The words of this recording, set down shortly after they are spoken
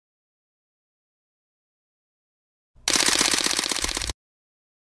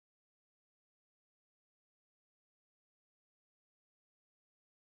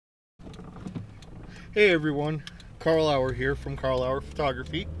Hey everyone, Carl Auer here from Carl Auer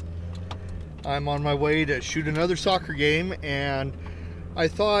Photography. I'm on my way to shoot another soccer game, and I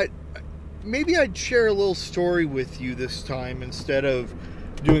thought maybe I'd share a little story with you this time instead of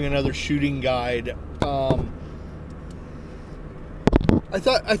doing another shooting guide. I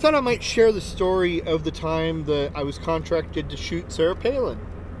thought I might share the story of the time that I was contracted to shoot Sarah Palin.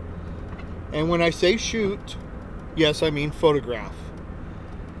 And when I say shoot, yes, I mean photograph.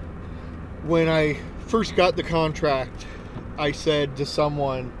 When I first got the contract, I said to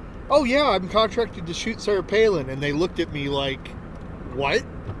someone, "Oh yeah, I'm contracted to shoot Sarah Palin," and they looked at me like, "What?"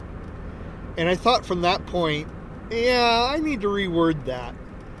 And I thought from that point, yeah, I need to reword that.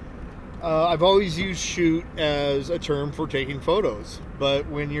 I've always used shoot as a term for taking photos, but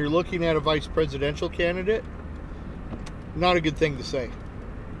when you're looking at a vice presidential candidate, not a good thing to say.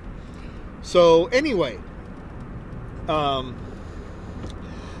 So anyway,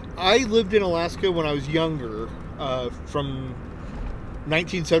 I lived in Alaska when I was younger, from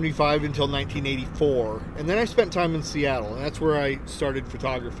 1975 until 1984, and then I spent time in Seattle, and that's where I started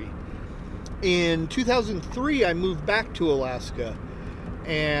photography. In 2003, I moved back to Alaska,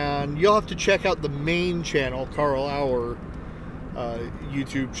 and you'll have to check out the main channel, Carl Auer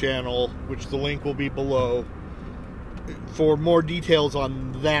YouTube channel, which the link will be below, for more details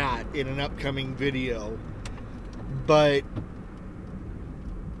on that in an upcoming video. But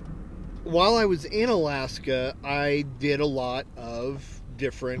while I was in Alaska, I did a lot of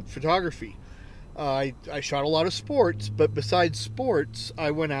different photography. I shot a lot of sports, but besides sports,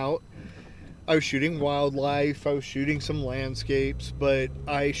 I went out. I was shooting wildlife, I was shooting some landscapes, but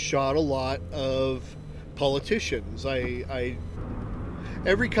I shot a lot of politicians.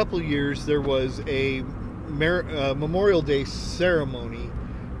 Every couple of years there was a Memorial Day ceremony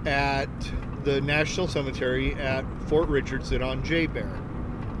at the National Cemetery at Fort Richardson on J-Bear.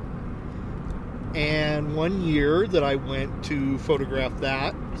 And one year that I went to photograph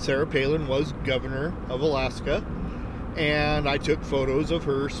that, Sarah Palin was governor of Alaska, and I took photos of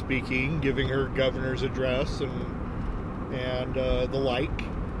her speaking, giving her governor's address and the like.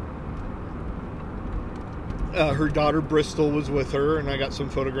 Her daughter Bristol was with her, and I got some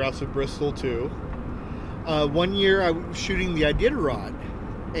photographs of Bristol too. One year I was shooting the Iditarod,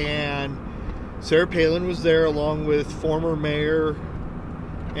 and Sarah Palin was there along with former mayor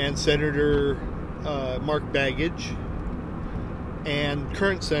and Senator Mark Bagage and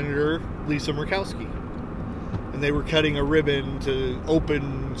current Senator Lisa Murkowski, and they were cutting a ribbon to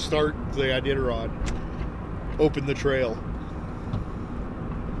start the Iditarod, open the trail.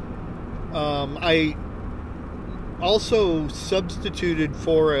 I also substituted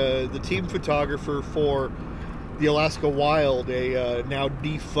for the team photographer for the Alaska Wild, a now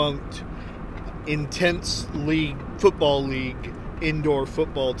defunct intense football league indoor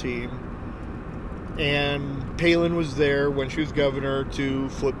football team. And Palin was there when she was governor to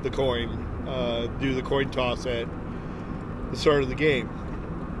flip the coin, do the coin toss at the start of the game.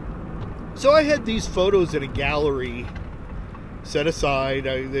 So I had these photos in a gallery set aside.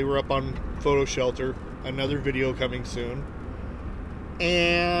 They were up on Photo Shelter, another video coming soon.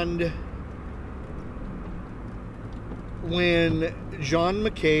 And when John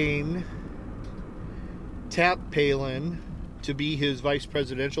McCain tapped Palin to be his vice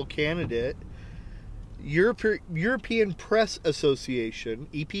presidential candidate, European Press Association,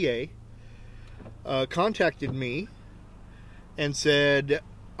 EPA, contacted me and said,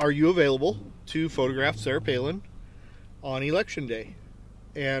 "Are you available to photograph Sarah Palin on Election Day?"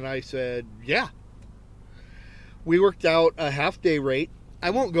 And I said, "Yeah." We worked out a half-day rate.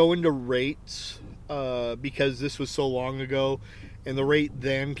 I won't go into rates because this was so long ago, and the rate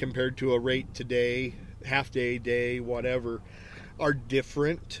then compared to a rate today, half-day, day, whatever, are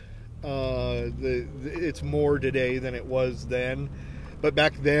different. It's more today than it was then, but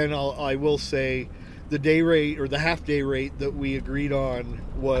back then I will say the day rate or the half day rate that we agreed on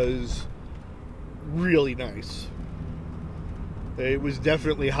was really nice. It was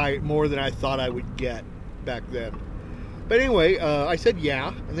definitely high, more than I thought I would get back then. But anyway, I said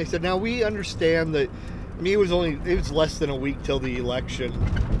yeah, and they said, "Now we understand that." I mean, it was less than a week till the election,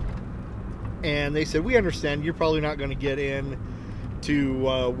 and they said, "We understand you're probably not going to get in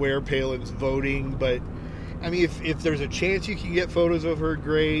to where Palin's voting, but I mean, if there's a chance you can get photos of her,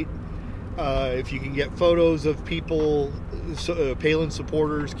 great. If you can get photos of people, Palin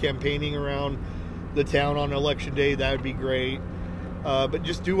supporters campaigning around the town on election day, that would be great. But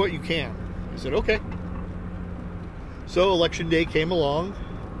just do what you can." I said, "Okay." So election day came along,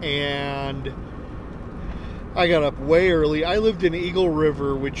 and I got up way early. I lived in Eagle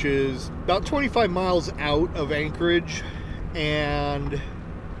River, which is about 25 miles out of Anchorage, and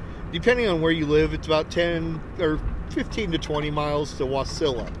depending on where you live, it's about 10 or 15 to 20 miles to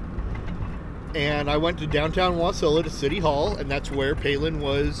Wasilla. And I went to downtown Wasilla to City Hall, and that's where Palin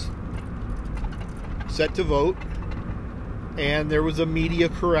was set to vote. And there was a media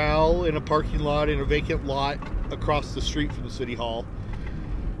corral in a parking lot in a vacant lot across the street from the City Hall,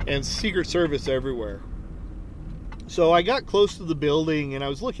 and Secret Service everywhere. So I got close to the building and I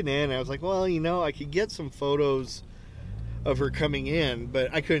was looking in, and I was like, well, you know, I could get some photos of her coming in,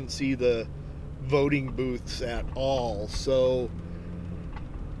 but I couldn't see the voting booths at all. So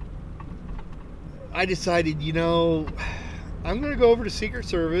I decided, you know, I'm going to go over to Secret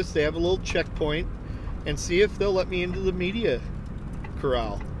Service. They have a little checkpoint, and see if they'll let me into the media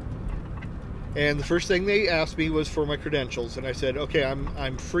corral. And the first thing they asked me was for my credentials, and I said, okay,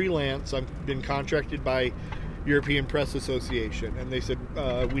 I'm freelance. I've been contracted by European Press Association. And they said,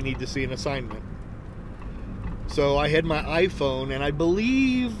 we need to see an assignment. So I had my iPhone, and I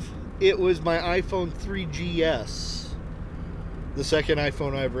believe it was my iPhone 3GS, the second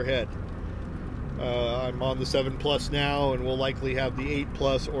iPhone I ever had. I'm on the 7 Plus now, and we'll likely have the 8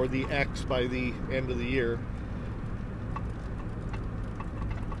 Plus or the X by the end of the year.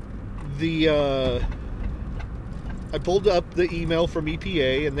 I pulled up the email from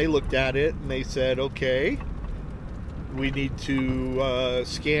EPA, and they looked at it, and they said, okay, we need to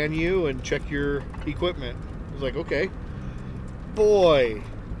scan you and check your equipment. I was like, okay. Boy,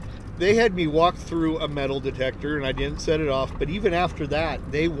 they had me walk through a metal detector, and I didn't set it off, but even after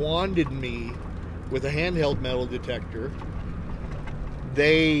that, they wanded me with a handheld metal detector.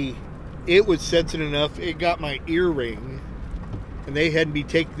 It was sensitive enough, it got my earring, and they had me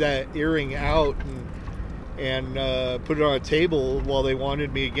take that earring out and put it on a table while they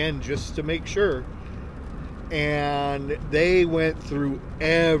wanted me again, just to make sure. And they went through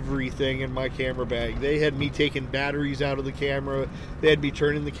everything in my camera bag. They had me taking batteries out of the camera. They had me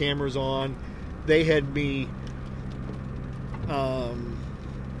turning the cameras on. They had me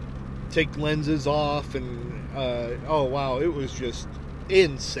take lenses off, and oh wow, it was just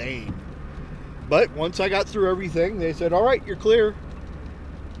insane. But once I got through everything, they said, all right, you're clear.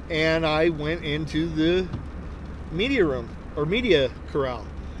 And I went into the media room, or media corral.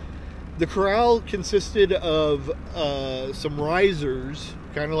 The corral consisted of some risers,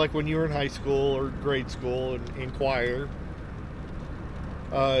 kind of like when you were in high school or grade school and in choir.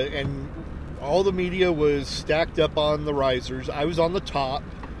 And all the media was stacked up on the risers. I was on the top.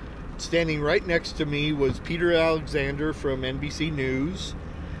 Standing right next to me was Peter Alexander from NBC News.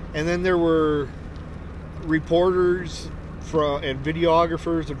 And then there were reporters and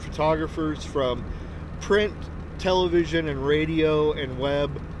videographers and photographers from print, television, and radio and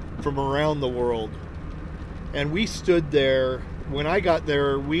web from around the world. And we stood there. When I got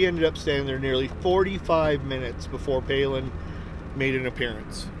there, we ended up standing there nearly 45 minutes before Palin made an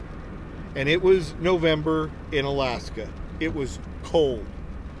appearance. And it was November in Alaska. It was cold.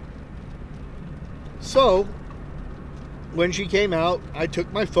 So when she came out, I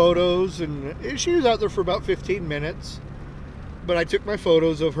took my photos, and she was out there for about 15 minutes. But I took my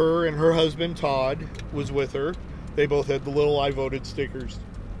photos of her, and her husband, Todd, was with her. They both had the little I voted stickers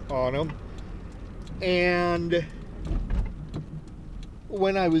on them. And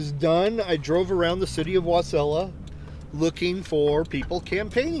when I was done, I drove around the city of Wasilla looking for people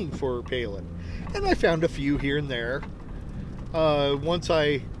campaigning for Palin. And I found a few here and there. Once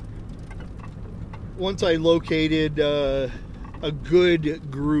I located a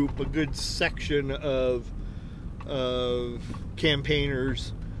good group, a good section of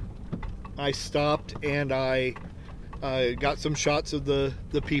campaigners, I stopped and I got some shots of the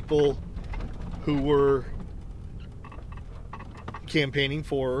people who were campaigning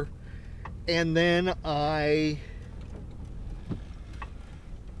for her. And then I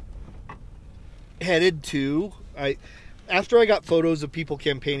headed to, after I got photos of people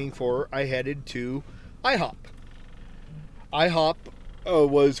campaigning for her, I headed to IHOP. IHOP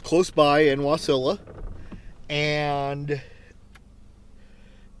was close by in Wasilla, and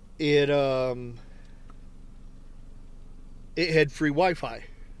it had free Wi-Fi.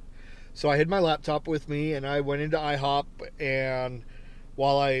 So I had my laptop with me, and I went into IHOP, and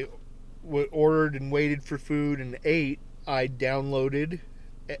while I ordered and waited for food and ate, I downloaded,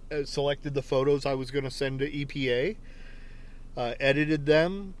 selected the photos I was going to send to EPA, edited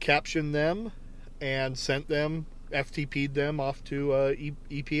them, captioned them, and sent them, FTP'd them off to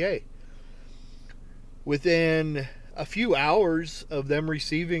EPA. Within a few hours of them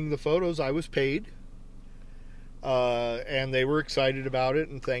receiving the photos, I was paid. And they were excited about it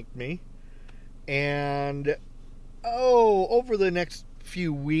and thanked me. And over the next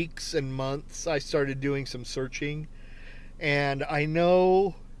few weeks and months, I started doing some searching, and I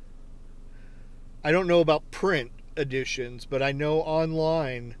know I don't know about print editions, but I know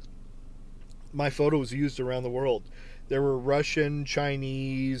online my photo was used around the world. There were Russian,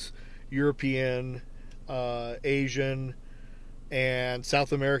 Chinese, European, Asian, and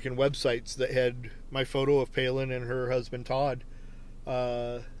South American websites that had my photo of Palin and her husband Todd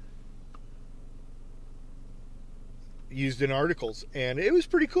used in articles, and it was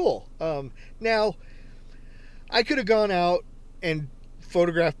pretty cool. Now, I could have gone out and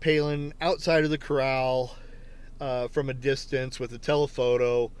photographed Palin outside of the corral from a distance with a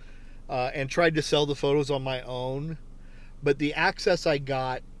telephoto and tried to sell the photos on my own, but the access I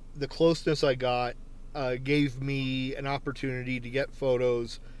got, the closeness I got, gave me an opportunity to get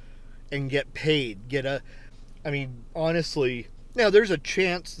photos and get paid. Honestly, now there's a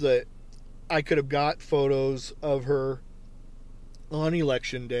chance that I could have got photos of her on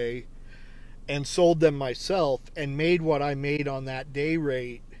election day and sold them myself and made what I made on that day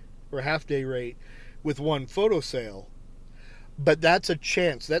rate or half day rate with one photo sale. But that's a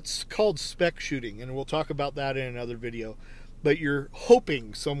chance. That's called spec shooting, and we'll talk about that in another video. But you're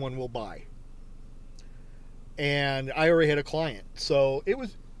hoping someone will buy. And I already had a client, so it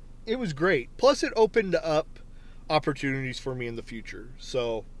was great. Plus it opened up opportunities for me in the future.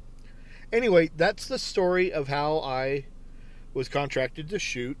 So anyway, that's the story of how I was contracted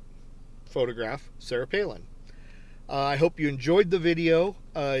to photograph Sarah Palin. I hope you enjoyed the video.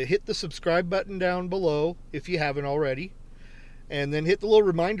 Hit the subscribe button down below if you haven't already. And then hit the little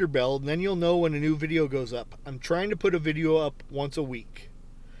reminder bell, and then you'll know when a new video goes up. I'm trying to put a video up once a week.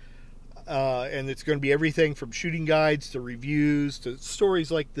 And it's going to be everything from shooting guides to reviews to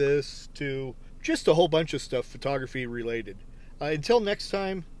stories like this to just a whole bunch of stuff photography related. Until next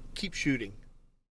time, keep shooting.